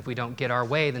right, and if we don't get our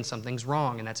way, then something's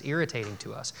wrong, and that's irritating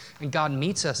to us. And God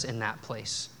meets us in that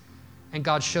place. And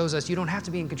God shows us, you don't have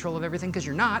to be in control of everything because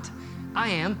you're not. I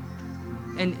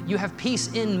am. And you have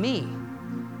peace in me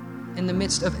in the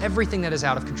midst of everything that is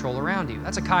out of control around you.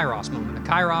 That's a kairos moment. A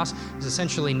kairos is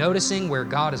essentially noticing where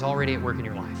God is already at work in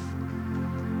your life.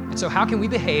 And so how can we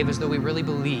behave as though we really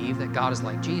believe that God is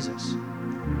like Jesus?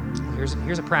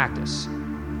 Here's a practice.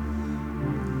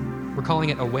 We're calling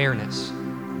it awareness.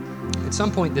 At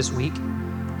some point this week,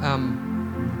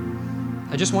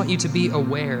 I just want you to be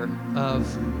aware of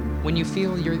when you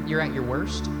feel you're at your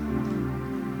worst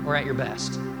or at your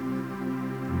best.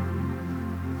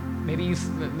 Maybe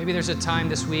there's a time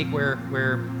this week where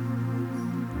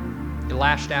you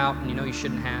lashed out and you know you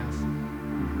shouldn't have,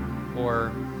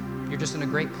 or you're just in a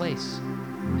great place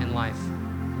in life.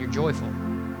 You're joyful.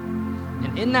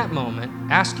 And in that moment,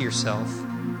 ask yourself,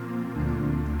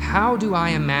 how do I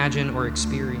imagine or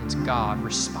experience God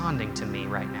responding to me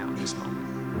right now in this moment?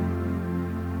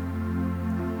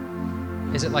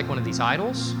 Is it like one of these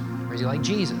idols, or is he like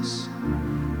Jesus?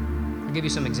 I'll give you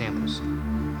some examples.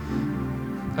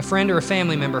 A friend or a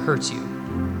family member hurts you.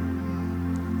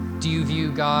 Do you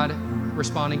view God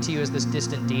responding to you as this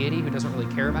distant deity who doesn't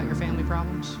really care about your family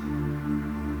problems?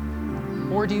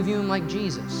 Or do you view him like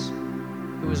Jesus,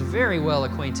 who is very well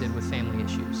acquainted with family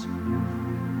issues,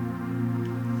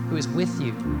 who is with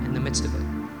you in the midst of it?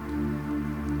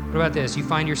 What about this? You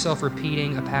find yourself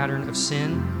repeating a pattern of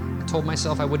sin. I told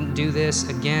myself I wouldn't do this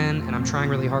again, and I'm trying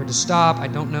really hard to stop. I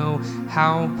don't know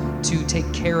how to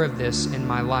take care of this in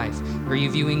my life. Are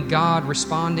you viewing God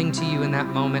responding to you in that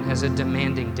moment as a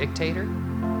demanding dictator?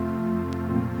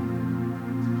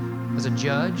 As a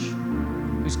judge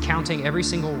who's counting every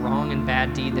single wrong and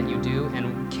bad deed that you do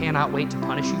and cannot wait to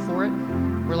punish you for it?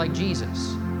 We're like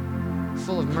Jesus,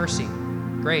 full of mercy,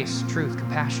 grace, truth,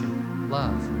 compassion,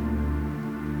 love.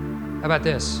 How about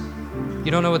this? You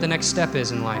don't know what the next step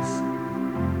is in life.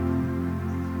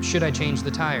 Should I change the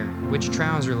tire? Which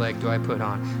trouser leg do I put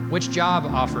on? Which job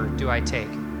offer do I take?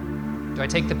 Do I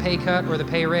take the pay cut or the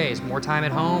pay raise? More time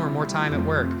at home or more time at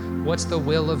work? What's the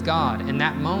will of God? In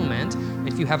that moment,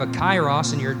 if you have a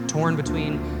kairos and you're torn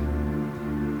between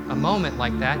a moment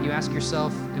like that, you ask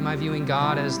yourself, am I viewing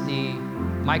God as the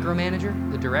micromanager,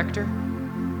 the director,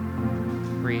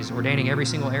 where he's ordaining every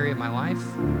single area of my life?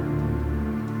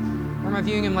 Or am I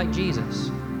viewing him like Jesus,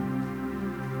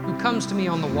 who comes to me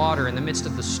on the water in the midst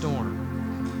of the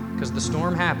storm? Because the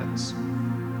storm happens,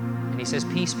 and he says,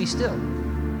 peace, be still.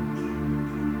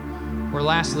 Or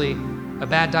lastly, a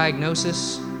bad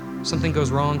diagnosis, something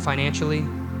goes wrong financially.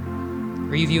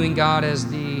 Are you viewing God as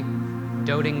the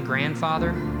doting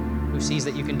grandfather who sees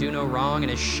that you can do no wrong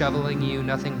and is shoveling you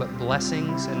nothing but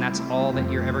blessings, and that's all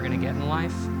that you're ever going to get in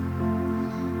life?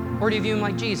 Or do you view him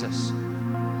like Jesus,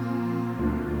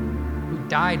 who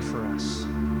died for us,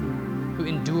 who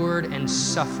endured and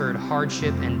suffered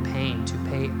hardship and pain to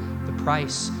pay the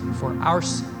price for our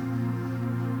sin.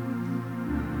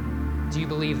 Do you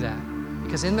believe that?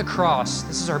 Because in the cross,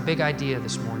 this is our big idea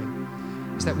this morning,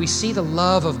 is that we see the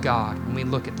love of God when we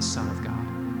look at the Son of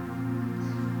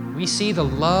God. We see the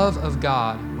love of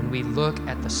God when we look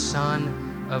at the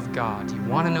Son of God. Do you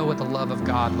want to know what the love of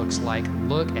God looks like?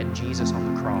 Look at Jesus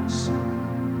on the cross.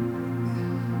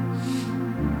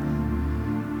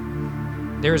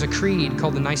 There is a creed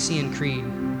called the Nicene Creed.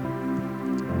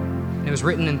 It was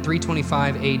written in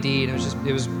 325 AD, and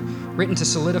it was written to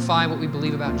solidify what we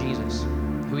believe about Jesus,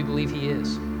 who we believe he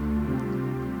is.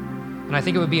 And I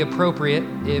think it would be appropriate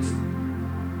if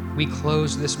we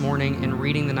close this morning in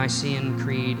reading the Nicene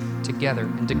Creed together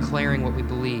and declaring what we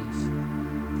believe.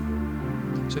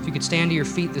 So if you could stand to your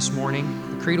feet this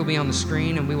morning, the creed will be on the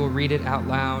screen and we will read it out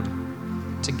loud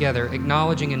together,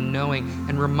 acknowledging and knowing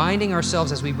and reminding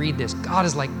ourselves as we read this, God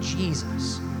is like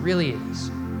Jesus. He really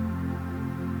is.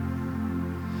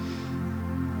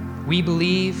 We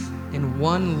believe in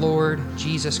one Lord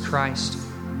Jesus Christ,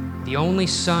 the only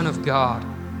Son of God,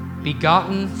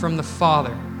 begotten from the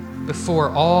Father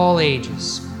before all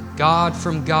ages, God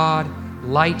from God,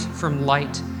 light from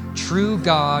light, true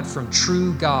God from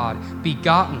true God,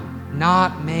 begotten,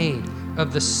 not made,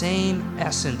 of the same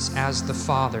essence as the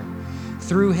Father.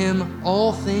 Through him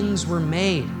all things were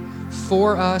made.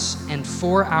 For us and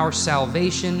for our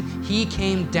salvation, he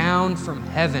came down from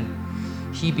heaven.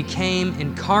 He became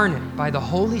incarnate by the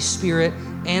Holy Spirit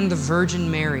and the Virgin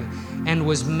Mary and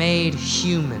was made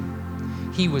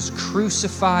human. He was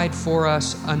crucified for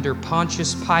us under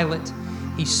Pontius Pilate.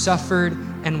 He suffered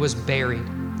and was buried.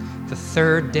 The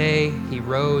third day he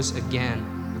rose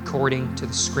again, according to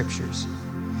the Scriptures.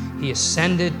 He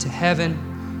ascended to heaven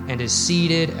and is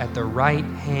seated at the right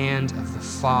hand of the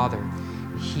Father.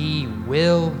 He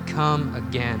will come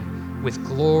again with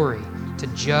glory to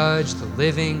judge the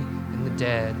living and the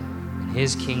dead, and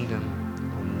his kingdom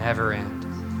will never end.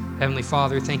 Heavenly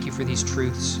Father, thank you for these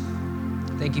truths.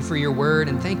 Thank you for your word,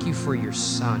 and thank you for your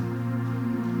Son.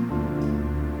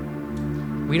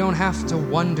 We don't have to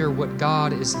wonder what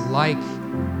God is like.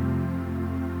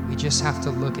 We just have to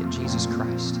look at Jesus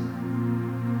Christ.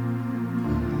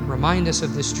 Remind us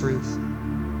of this truth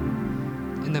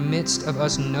in the midst of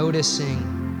us noticing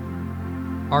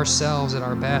ourselves at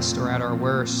our best or at our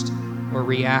worst, or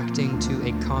reacting to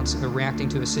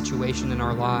a situation in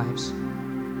our lives.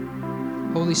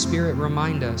 Holy Spirit,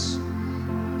 remind us,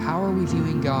 how are we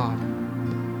viewing God?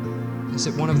 Is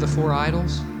it one of the four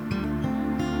idols?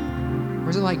 Or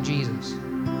is it like Jesus?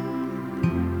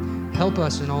 Help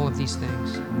us in all of these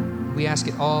things. We ask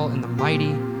it all in the mighty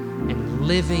and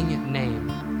living name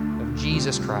of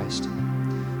Jesus Christ.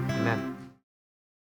 Amen.